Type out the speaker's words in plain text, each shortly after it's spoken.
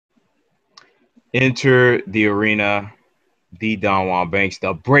Enter the arena, the Don Juan Banks.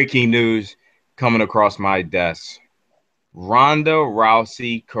 The breaking news coming across my desk. Ronda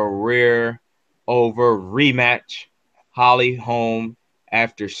Rousey career over rematch. Holly Holm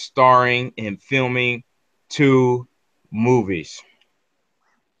after starring and filming 2 movies.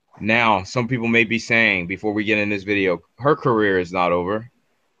 Now, some people may be saying before we get in this video, her career is not over,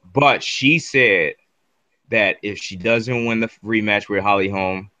 but she said that if she doesn't win the rematch with Holly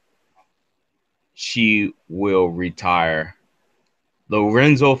Holm, she will retire.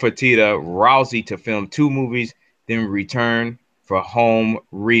 Lorenzo Fertitta Rousey to film 2 movies, then return for home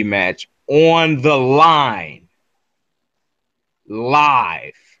rematch on the line.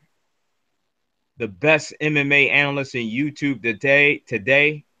 Live. The best MMA analyst in YouTube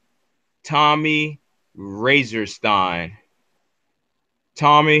today, Tommy Razorstein.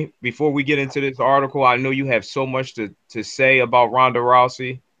 Tommy, before we get into this article, I know you have so much to say about Ronda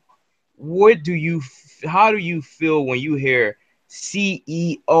Rousey. How do you feel when you hear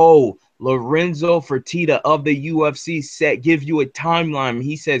CEO Lorenzo Fertitta of the UFC give you a timeline?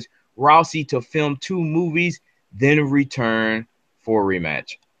 He says Rousey to film 2 movies, then return for a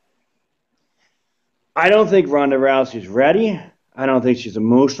rematch. I don't think Ronda Rousey's ready. I don't think she's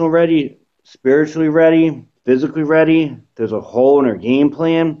emotional ready, spiritually ready, physically ready. There's a hole in her game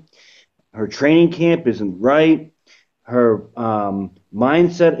plan. Her training camp isn't right. Her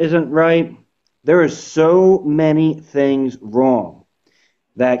mindset isn't right. There are so many things wrong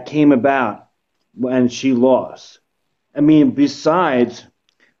that came about when she lost. I mean, besides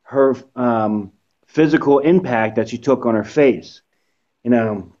her physical impact that she took on her face, you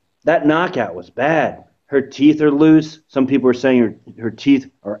know, that knockout was bad. Her teeth are loose. Some people are saying her teeth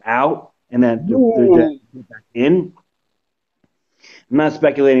are out and that they're back in. I'm not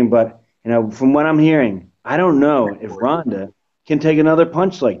speculating, but from what I'm hearing, I don't know if Ronda can take another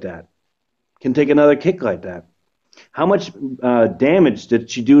punch like that, can take another kick like that. How much damage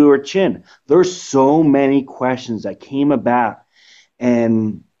did she do to her chin? There's so many questions that came about,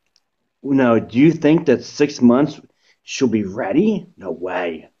 and do you think that 6 months she'll be ready? No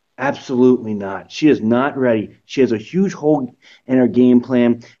way. Absolutely not. She is not ready. She has a huge hole in her game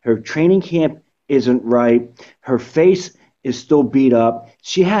plan. Her training camp isn't right. Her face is still beat up.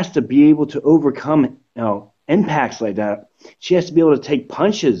 She has to be able to overcome, impacts like that. She has to be able to take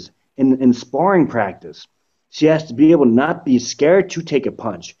punches in sparring practice. She has to be able to not be scared to take a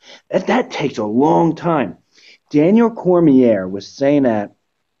punch. That takes a long time. Daniel Cormier was saying that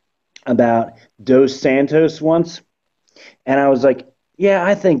about Dos Santos once, and I was like, yeah,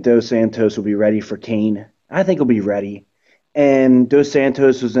 I think Dos Santos will be ready for Kane. I think he'll be ready. And Dos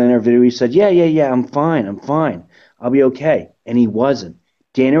Santos was in our video. He said, yeah, I'm fine. I'm fine. I'll be okay. And he wasn't.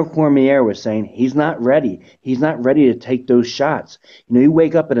 Daniel Cormier was saying he's not ready. He's not ready to take those shots. You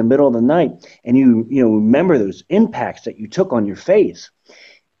wake up in the middle of the night and you remember those impacts that you took on your face.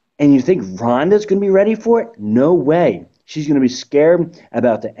 And you think Ronda's going to be ready for it? No way. She's going to be scared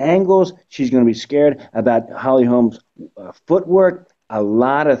about the angles. She's going to be scared about Holly Holm's footwork, a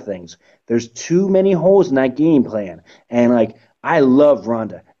lot of things. There's too many holes in that game plan. And, I love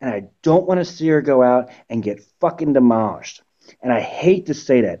Ronda, and I don't want to see her go out and get fucking demolished. And I hate to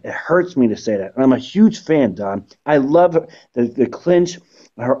say that. It hurts me to say that. And I'm a huge fan, Don. I love her, the clinch,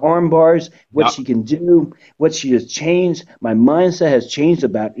 her arm bars, what Yep. she can do, what she has changed. My mindset has changed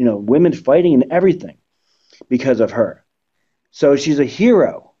about, women fighting and everything because of her. So she's a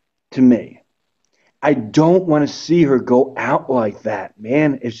hero to me. I don't want to see her go out like that,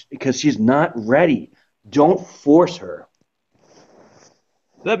 man. It's because she's not ready. Don't force her.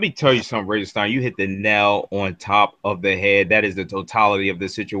 Let me tell you something, Razorstein. You hit the nail on top of the head. That is the totality of the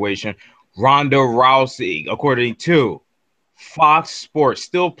situation. Ronda Rousey, according to Fox Sports,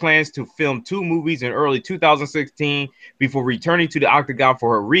 still plans to film 2 movies in early 2016 before returning to the octagon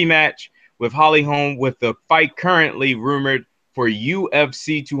for her rematch with Holly Holm, with the fight currently rumored for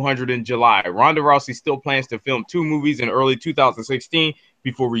UFC 200 in July. Ronda Rousey still plans to film 2 movies in early 2016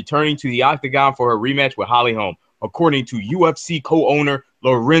 before returning to the octagon for her rematch with Holly Holm, according to UFC co-owner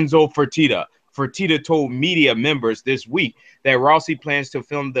Lorenzo Fertitta. Fertitta told media members this week that Rousey plans to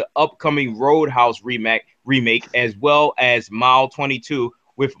film the upcoming Roadhouse remake as well as Mile 22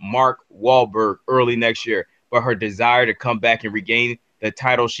 with Mark Wahlberg early next year. But her desire to come back and regain the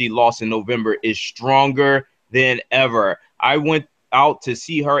title she lost in November is stronger than ever. I went out to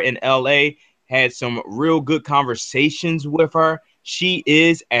see her in LA, had some real good conversations with her. She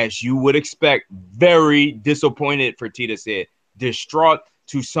is, as you would expect, very disappointed, Fertitta said, distraught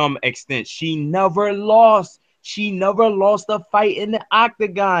to some extent. She never lost. She never lost a fight in the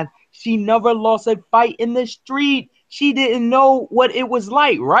octagon. She never lost a fight in the street. She didn't know what it was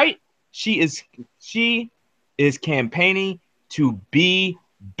like, right? She is campaigning to be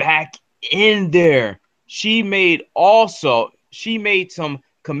back in there. She made some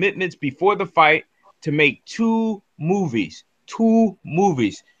commitments before the fight to make two movies. Two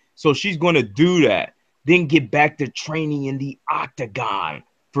movies. So she's going to do that. Then get back to training in the octagon.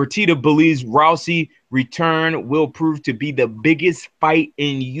 Fertitta believes Rousey return will prove to be the biggest fight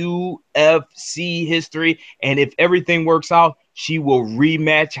in UFC history. And if everything works out, she will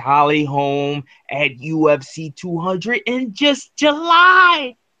rematch Holly Holm at UFC 200 in just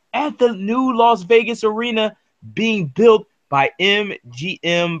July at the new Las Vegas arena being built by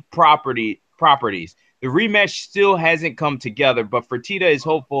MGM Properties. The rematch still hasn't come together, but Fertitta is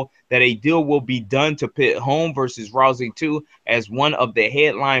hopeful that a deal will be done to pit Holm versus Rousey 2 as one of the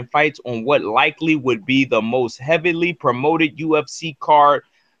headline fights on what likely would be the most heavily promoted UFC card,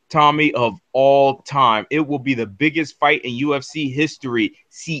 Tommy, of all time. It will be the biggest fight in UFC history,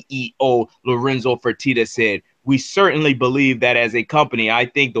 CEO Lorenzo Fertitta said. We certainly believe that as a company. I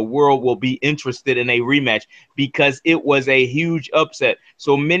think the world will be interested in a rematch because it was a huge upset.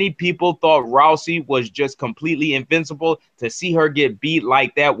 So many people thought Rousey was just completely invincible. To see her get beat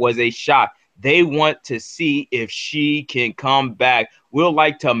like that was a shock. They want to see if she can come back. We'll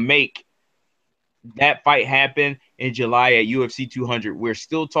like to make that fight happen in July at UFC 200. We're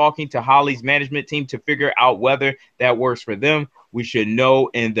still talking to Holly's management team to figure out whether that works for them. We should know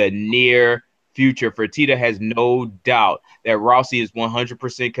in the near future. Fertitta has no doubt that Rousey is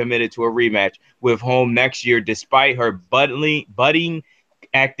 100% committed to a rematch with Holm next year, despite her budding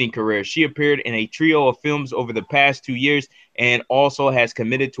acting career. She appeared in a trio of films over the past 2 years and also has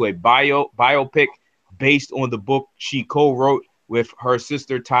committed to a biopic based on the book she co-wrote with her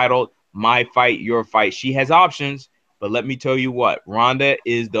sister titled My Fight, Your Fight. She has options, but let me tell you what, Ronda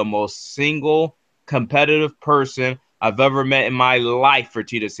is the most single competitive person I've ever met in my life,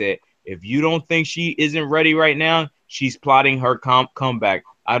 Fertitta said. If you don't think she isn't ready right now, she's plotting her comeback.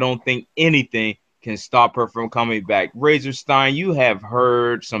 I don't think anything can stop her from coming back. Razor Stein, you have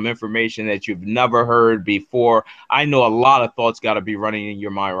heard some information that you've never heard before. I know a lot of thoughts got to be running in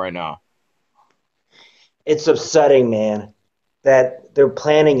your mind right now. It's upsetting, man, that they're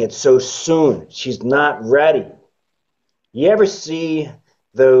planning it so soon. She's not ready. You ever see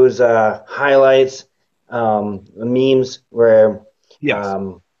those highlights, memes where Yes.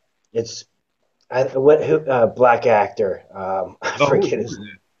 um, it's black actor? I Oh, forget his.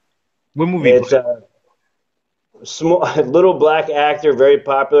 what movie It's played? a small little black actor, very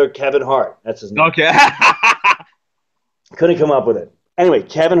popular. Kevin Hart. That's his name. Okay. Couldn't come up with it. Anyway,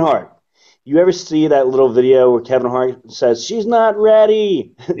 Kevin Hart. You ever see that little video where Kevin Hart says, "She's not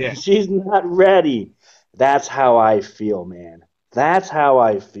ready. Yeah. She's not ready." That's how I feel, man. That's how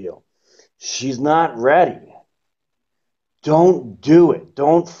I feel. She's not ready. Don't do it.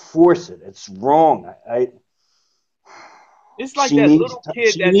 Don't force it. It's wrong. It's like She that needs little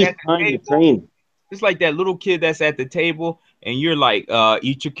kid she that's needs at the time to table. train. It's like that little kid that's at the table, and you're like,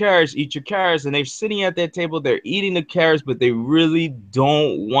 eat your carrots. And they're sitting at that table, they're eating the carrots, but they really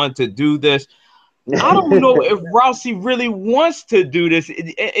don't want to do this. I don't know if Rousey really wants to do this.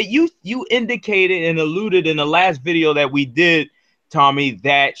 You indicated and alluded in the last video that we did, Tommy,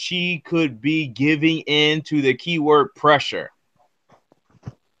 that she could be giving in to the keyword pressure.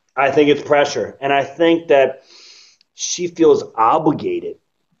 I think it's pressure, and I think that she feels obligated,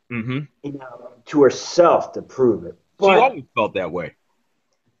 Mm-hmm. to herself to prove it. She But always felt that way.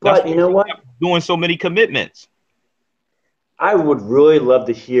 That's but why you know she what? kept doing so many commitments. I would really love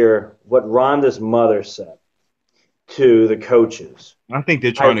to hear what Rhonda's mother said to the coaches. I think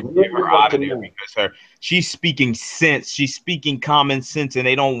they're I trying to get really her would love out to of there know. because she's speaking sense, she's speaking common sense, and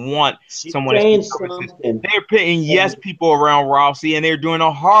they don't want She's someone to speak saying common sense. something, They're putting yes and people around Rousey, and they're doing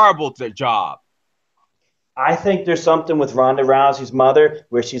a horrible job. I think there's something with Ronda Rousey's mother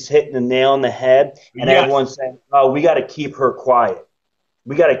where she's hitting the nail on the head, and Yes. everyone's saying, "Oh, we got to keep her quiet.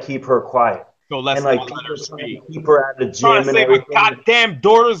 We got to keep her quiet." So And let's not like let people her are trying speak. to keep her out of the Trying to gym and save my everything. goddamn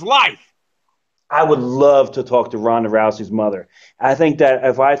daughter's life. I would love to talk to Ronda Rousey's mother. I think that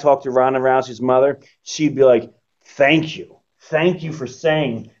if I talked to Ronda Rousey's mother, she'd be like, "Thank you. Thank you for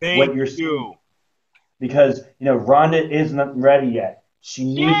saying what Thank you're saying." you. Because, Ronda isn't ready yet. She She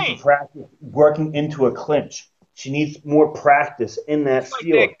needs to ain't. practice working into a clinch. She needs more practice in that It's like that,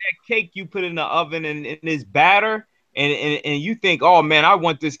 field. that cake you put in the oven and it's batter, and you think, oh man, I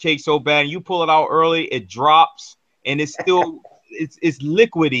want this cake so bad, and you pull it out early, it drops, and it's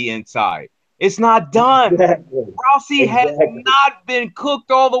liquidy inside. It's not done. Exactly. Rousey has Exactly. not been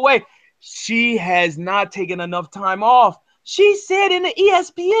cooked all the way. She has not taken enough time off. She said in the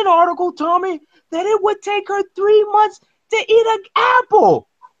ESPN article, Tommy, that it would take her 3 months to eat an apple.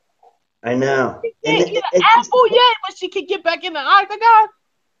 I know. She And can't eat an it's just, apple yet, but she can get back in the octagon.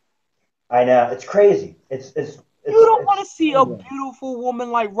 I know. It's crazy. You don't want to see a crazy. beautiful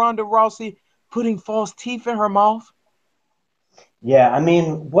woman like Ronda Rousey putting false teeth in her mouth. Yeah, I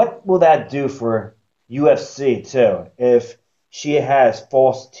mean, what will that do for UFC too if she has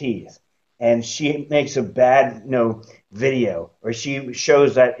false teeth and she makes a bad, video or she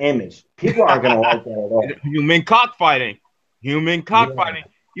shows that image? People aren't going to like that at all. Human cockfighting. Human cockfighting.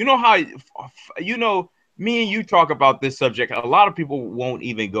 Yeah. You know how, me and you talk about this subject. A lot of people won't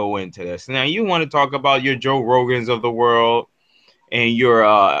even go into this. Now, you want to talk about your Joe Rogans of the world and your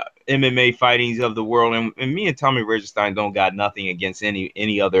MMA fightings of the world. And me and Tommy Regenstein don't got nothing against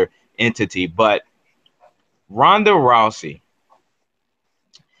any other entity. But Ronda Rousey,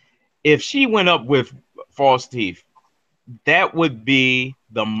 if she went up with false teeth, that would be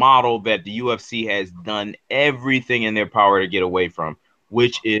the model that the UFC has done everything in their power to get away from,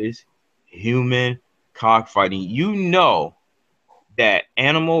 which is human cockfighting. You know that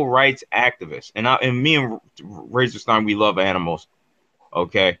animal rights activists, and me and Razorstein, we love animals,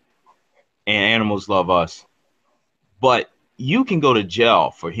 okay, and animals love us, but you can go to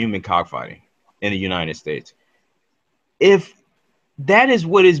jail for human cockfighting in the United States if that is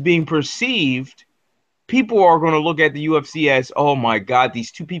what is being perceived. People are going to look at the UFC as, oh my God,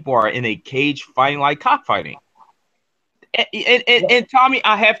 these two people are in a cage fighting like cockfighting. And Tommy,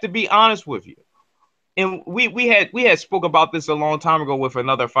 I have to be honest with you. And we had spoke about this a long time ago with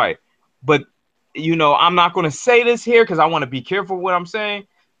another fight, but I'm not going to say this here because I want to be careful what I'm saying.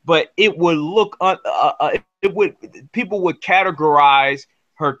 But it would look, it would people would categorize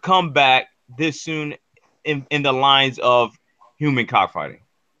her comeback this soon in the lines of human cockfighting.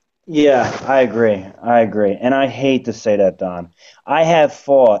 Yeah, I agree. I agree. And I hate to say that, Don. I have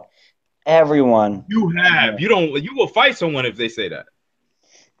fought everyone. You have. You don't. You will fight someone if they say that.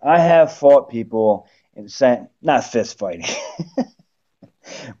 I have fought people and sent, not fist fighting,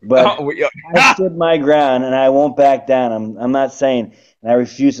 but Oh, yeah. I stood my ground and I won't back down. I'm not saying, and I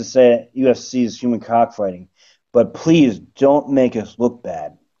refuse to say UFC is human cockfighting, but please don't make us look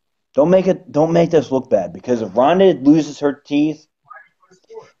bad. Don't make this look bad because if Ronda loses her teeth,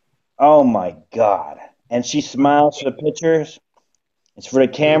 oh my God. And she smiles for the pictures, it's for the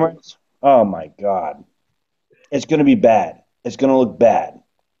cameras. Oh my God. It's gonna be bad. It's gonna look bad.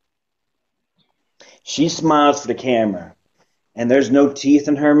 She smiles for the camera and there's no teeth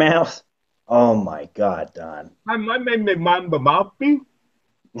in her mouth. Oh my God, Don.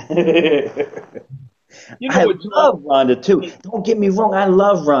 You know I what, Tom? love Ronda too. Don't get me wrong, I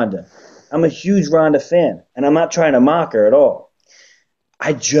love Ronda. I'm a huge Ronda fan, and I'm not trying to mock her at all.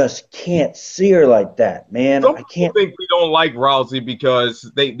 I just can't see her like that, man. Some I people can't. think we don't like Rousey because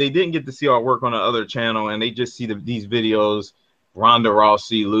they didn't get to see our work on the other channel and they just see these videos, Ronda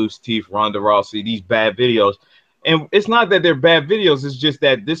Rousey, loose teeth, Ronda Rousey, these bad videos. And it's not that they're bad videos, it's just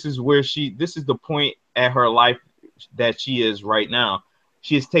that this is the point at her life that she is right now.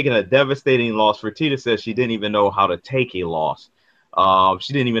 She has taken a devastating loss. Fertitta says she didn't even know how to take a loss.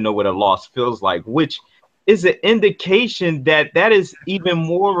 She didn't even know what a loss feels like, which is an indication that that is even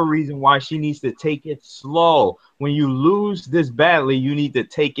more of a reason why she needs to take it slow. When you lose this badly, you need to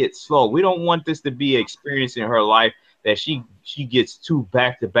take it slow. We don't want this to be an experience in her life that she gets two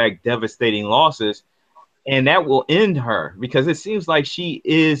back-to-back devastating losses, and that will end her because it seems like she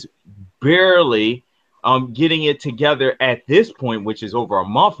is barely getting it together at this point, which is over a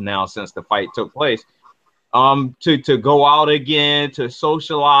month now since the fight took place, to go out again, to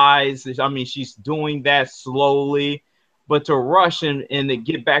socialize. I mean, she's doing that slowly, but to rush and to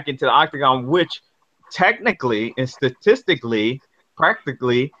get back into the octagon, which technically and statistically,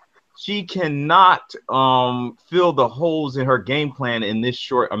 practically, she cannot fill the holes in her game plan in this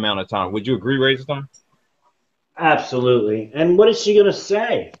short amount of time. Would you agree, Razor? Absolutely. And what is she gonna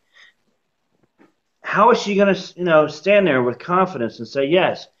say? How is she gonna, stand there with confidence and say,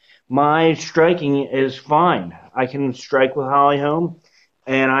 "Yes, my striking is fine. I can strike with Holly Holm,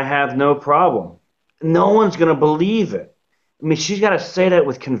 and I have no problem." No one's gonna believe it. I mean, she's got to say that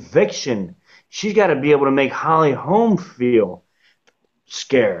with conviction. She's got to be able to make Holly Holm feel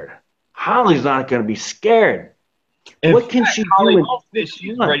scared. Holly's not going to be scared. In What fact, can she do Holly in Holm said 6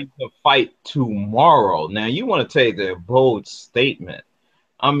 she's months? ready to fight tomorrow. Now, you want to take the bold statement.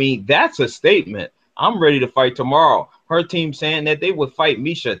 I mean, that's a statement. I'm ready to fight tomorrow. Her team saying that they would fight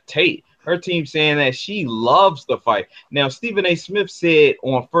Misha Tate. Her team saying that she loves the fight. Now, Stephen A. Smith said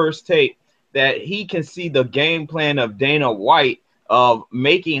on First Take that he can see the game plan of Dana White of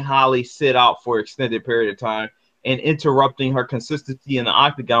making Holly sit out for extended period of time and interrupting her consistency in the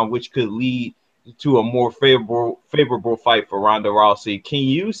octagon, which could lead to a more favorable fight for Ronda Rousey. Can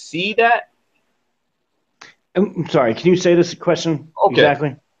you see that? I'm sorry, can you say this question Okay,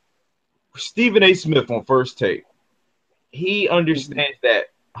 exactly? Stephen A. Smith on First Take. He Mhm. understands that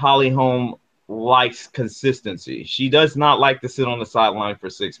Holly Holm likes consistency. She does not like to sit on the sideline for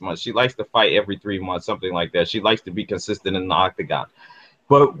 6 months. She likes to fight every 3 months, something like that. She likes to be consistent in the octagon.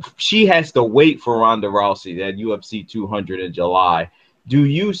 But she has to wait for Ronda Rousey at UFC 200 in July. Do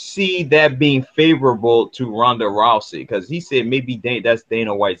you see that being favorable to Ronda Rousey? Because he said maybe that's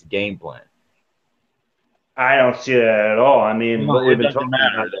Dana White's game plan. I don't see that at all. I mean, what No, we've it been doesn't talking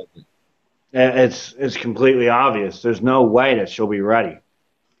matter. about, it's completely obvious. There's no way that she'll be ready.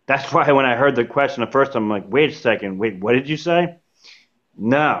 That's why when I heard the question the first time, I'm like, wait a second, wait, what did you say?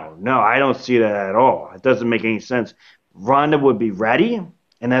 No, no, I don't see that at all. It doesn't make any sense. Ronda would be ready,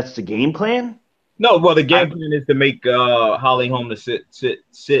 and that's the game plan. No, well, the I, game plan is to make Holly Holm to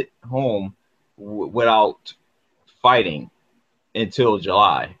sit home without fighting until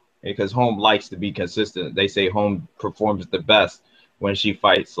July because Holm likes to be consistent. They say Holm performs the best when she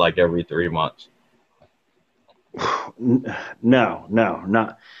fights like every 3 months. no, no,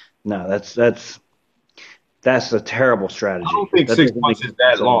 not, no. That's a terrible I don't strategy. think That six doesn't make months is any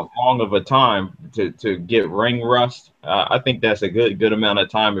that sense at all. long of a time to get ring rust. I think that's a good amount of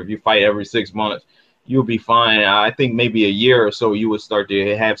time. If you fight every 6 months, you'll be fine. I think maybe a year or so you would start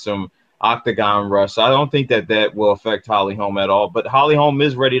to have some octagon rust. I don't think that will affect Holly Holm at all. But Holly Holm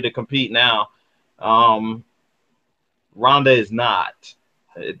is ready to compete now. Um, Ronda is not.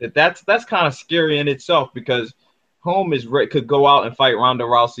 That's kind of scary in itself because Holm could go out and fight Ronda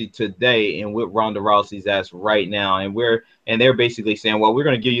Rousey today and whip Ronda Rousey's ass right now, and they're basically saying, well, we're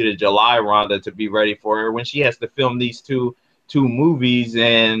going to give you the July Ronda to be ready for her when she has to film these two movies,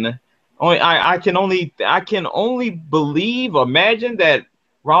 and I can only believe, imagine that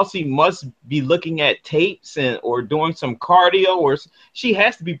Rousey must be looking at tapes and or doing some cardio, or she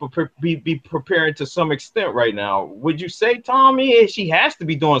has to be preparing to some extent right now. Would you say, Tommy? She has to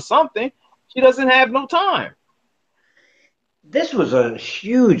be doing something. She doesn't have no time. This was a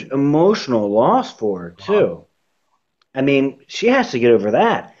huge emotional loss for her Uh-huh. too. I mean, she has to get over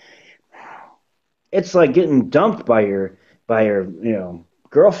that. It's like getting dumped by your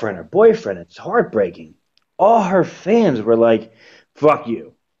girlfriend or boyfriend. It's heartbreaking. All her fans were like, "Fuck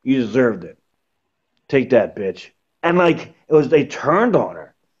you, you deserved it. Take that, bitch." And like it was, they turned on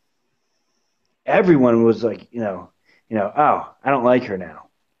her. Everyone was like, oh, I don't like her now.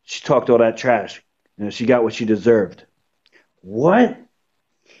 She talked all that trash. She got what she deserved. What?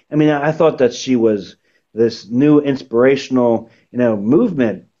 I mean, I thought that she was this new inspirational,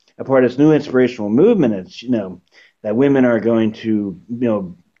 movement, a part of this new inspirational movement. It's, that women are going to,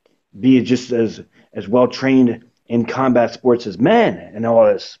 be just as well trained in combat sports as men and all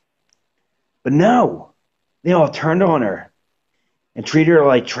this. But no, they all turned on her and treated her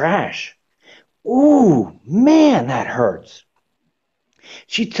like trash. Ooh, man, that hurts.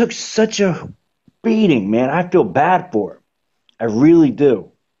 She took such a beating, man. I feel bad for her. I really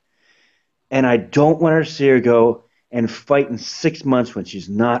do. And I don't want her to see her go and fight in 6 months when she's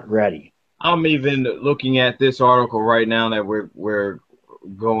not ready. I'm even looking at this article right now that we're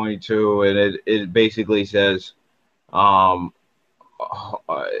going to, and it basically says, um,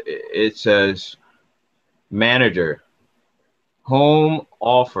 it says manager Home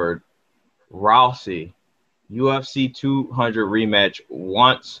offered Rousey UFC 200 rematch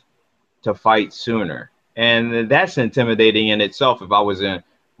wants to fight sooner. And that's intimidating in itself. If I was in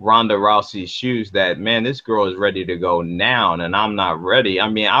Ronda Rousey's shoes, that man, this girl is ready to go now, and I'm not ready. I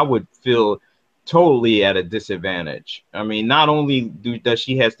mean, I would feel totally at a disadvantage. I mean, not only does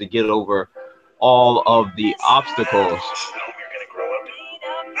she has to get over all of the obstacles,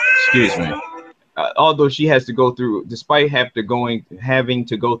 excuse me, although she has to go through, despite having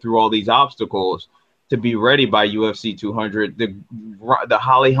to go through all these obstacles to be ready by UFC 200, the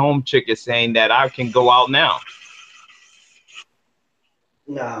Holly Holm chick is saying that I can go out now.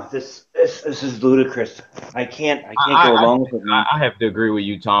 No, this is ludicrous. I can't I, go I along with it, man. I have to agree with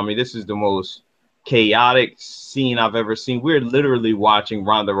you, Tommy. This is the most chaotic scene I've ever seen. We're literally watching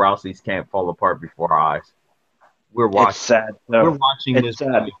Ronda Rousey's camp fall apart before our eyes. We're It's watching. sad, We're though. watching It's this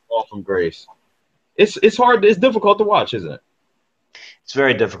sad. woman fall from grace. It's hard. It's difficult to watch, isn't it? It's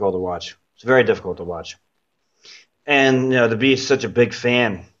very difficult to watch. It's very difficult to watch. And to be such a big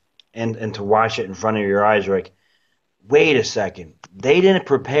fan and to watch it in front of your eyes, you're like, wait a second. They didn't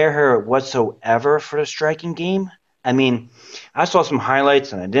prepare her whatsoever for the striking game. I mean, I saw some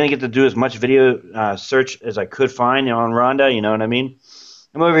highlights and I didn't get to do as much video search as I could find on Ronda. You know what I mean?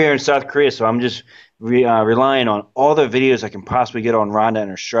 I'm over here in South Korea, so I'm just relying on all the videos I can possibly get on Ronda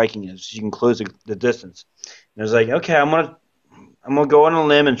and her striking is she can close the distance. And I was like, okay, I'm gonna go on a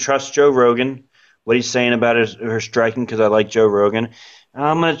limb and trust Joe Rogan, what he's saying about her striking because I like Joe Rogan.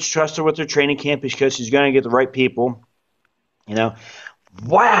 I'm gonna trust her with her training camp because she's gonna get the right people. You know,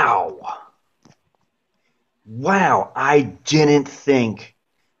 wow, wow! I didn't think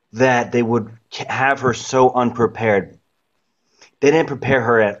that they would have her so unprepared. They didn't prepare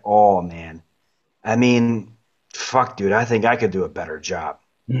her at all, man. I mean, fuck, dude. I think I could do a better job.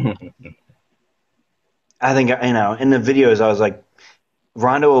 I think in the videos I was like,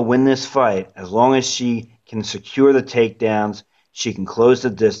 Ronda will win this fight as long as she can secure the takedowns. She can close the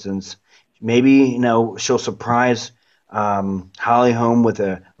distance. Maybe she'll surprise Holly Holm with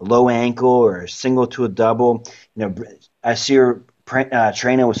a low ankle or a single to a double. I see her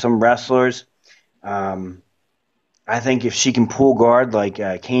training with some wrestlers. Um, I think if she can pull guard like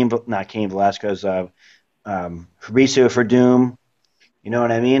not Cain Velasquez, Fabrizio Verdum, you know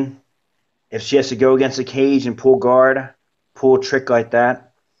what I mean? If she has to go against the cage and pull guard, pull a trick like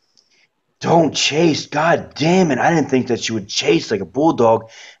that, don't chase. God damn it. I didn't think that she would chase like a bulldog.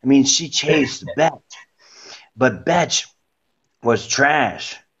 I mean, she chased Betch, but Betch was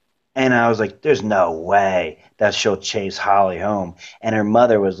trash. And I was like, there's no way that she'll chase Holly home. And her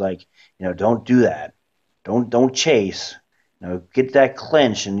mother was like, don't do that. Don't chase. Get that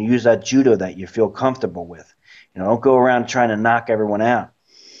clinch and use that judo that you feel comfortable with. Don't go around trying to knock everyone out.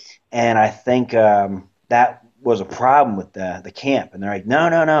 And I think that was a problem with the camp. And they're like, no,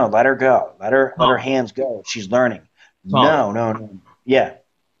 no, no, let her go. Let her Tom, hands go. She's learning. Tom, No, no, no. Yeah.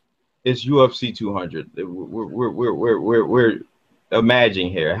 it's UFC 200. We're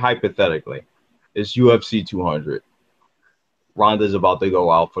imagining here, hypothetically. It's UFC 200. Ronda's about to go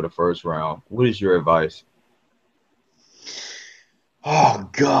out for the first round. What is your advice? Oh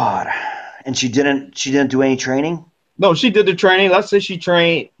God. And she didn't do any training? No, she did the training. Let's say she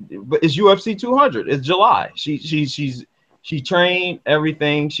trained, but it's UFC 200. It's July. She trained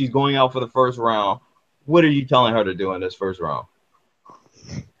everything. She's going out for the first round. What are you telling her to do in this first round?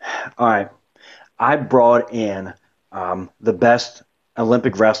 All right. I brought in the best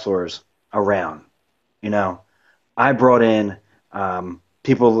Olympic wrestlers around. You know, I brought in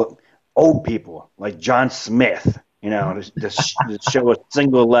people, old people like John Smith. To show a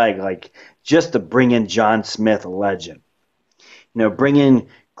single leg, like just to bring in John Smith, a legend. Bring in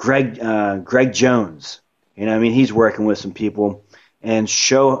Greg Jones. I mean, he's working with some people and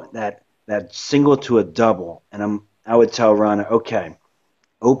show that single to a double. And I would tell Ronda, okay,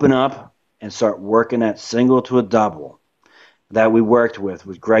 open up and start working that single to a double that we worked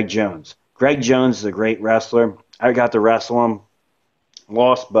with Greg Jones. Greg Jones is a great wrestler. I got to wrestle him,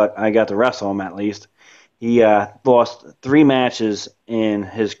 lost, but I got to wrestle him at least. He lost 3 matches in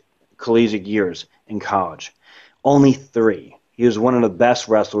his collegiate years in college. Only 3. He was one of the best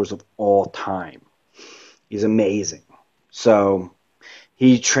wrestlers of all time. He's amazing. So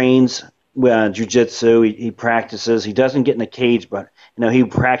he trains jiu-jitsu. He practices. He doesn't get in the cage, but he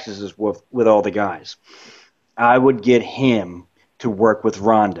practices with all the guys. I would get him to work with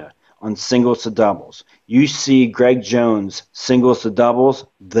Ronda on singles to doubles. You see Greg Jones singles to doubles,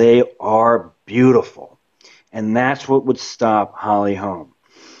 they are beautiful. And that's what would stop Holly Holm.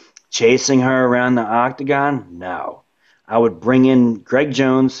 Chasing her around the octagon? No. I would bring in Greg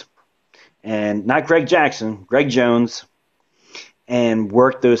Jones, and not Greg Jackson, Greg Jones, and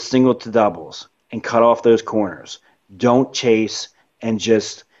work those single to doubles and cut off those corners. Don't chase and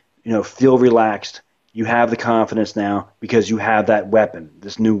just, feel relaxed. You have the confidence now because you have that weapon,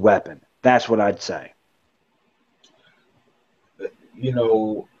 this new weapon. That's what I'd say. You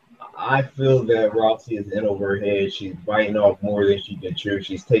know, I feel that Rousey is in over her head. She's biting off more than she can chew.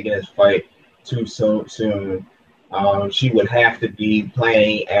 She's taking this fight too soon. She would have to be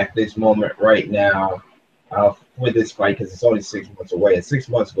playing at this moment right now for this fight because it's only 6 months away. And 6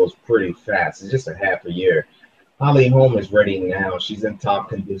 months goes pretty fast. It's just a half a year. Holly Holm is ready now. She's in top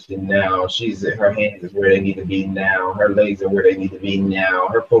condition now. Her hands is where they need to be now. Her legs are where they need to be now.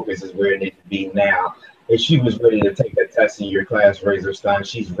 Her focus is where it needs to be now. If she was ready to take a test in your class, Razor Stein,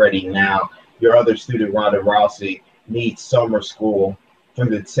 she's ready now. Your other student, Ronda Rousey, needs summer school for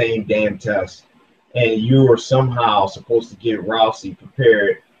the same damn test. And you are somehow supposed to get Rousey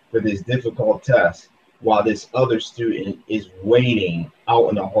prepared for this difficult test while this other student is waiting out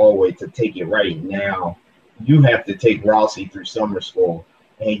in the hallway to take it right now. You have to take Rousey through summer school,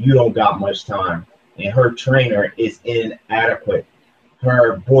 and you don't got much time. And her trainer is inadequate.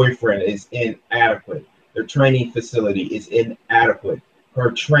 Her boyfriend is inadequate. The training facility is inadequate.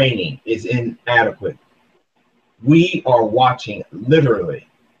 Her training is inadequate. We are watching literally,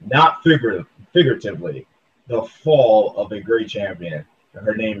 not figuratively, the fall of a great champion.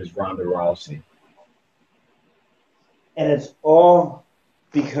 Her name is Ronda Rousey. And it's all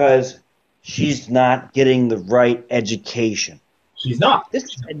because she's not getting the right education. She's not. This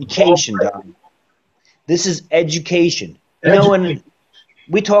is education, Don. This is education. You know, Education. when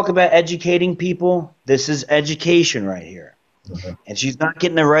we talk about educating people, this is education right here. And she's not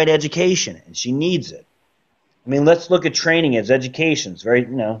getting the right education, and she needs it. I mean, let's look at training as education. It's very,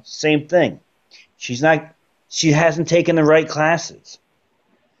 same thing. She hasn't taken the right classes.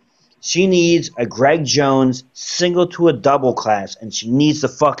 She needs a Greg Jones single to a double class, and she needs to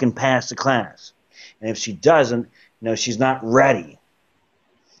fucking pass the class. And if she doesn't, she's not ready.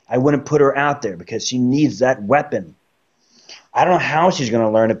 I wouldn't put her out there because she needs that weapon. I don't know how she's going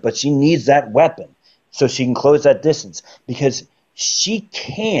to learn it, but she needs that weapon so she can close that distance because she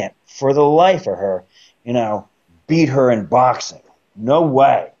can't, for the life of her, beat her in boxing. No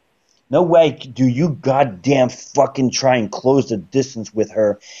way. No way do you goddamn fucking try and close the distance with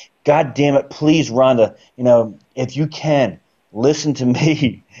her. God damn it, please, Ronda, if you can, listen to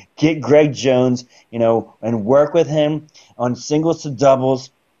me. Get Greg Jones, and work with him on singles to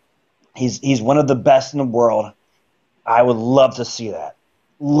doubles. He's one of the best in the world. I would love to see that.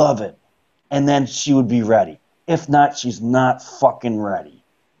 Love it. And then she would be ready. If not, she's not fucking ready.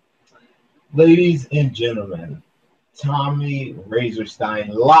 Ladies and gentlemen, Tommy Razorstein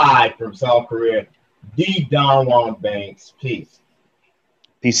live from South Korea. The Don Juan Banks. Peace.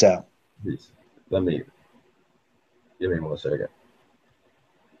 Peace out. Peace. Let me give me 1 second.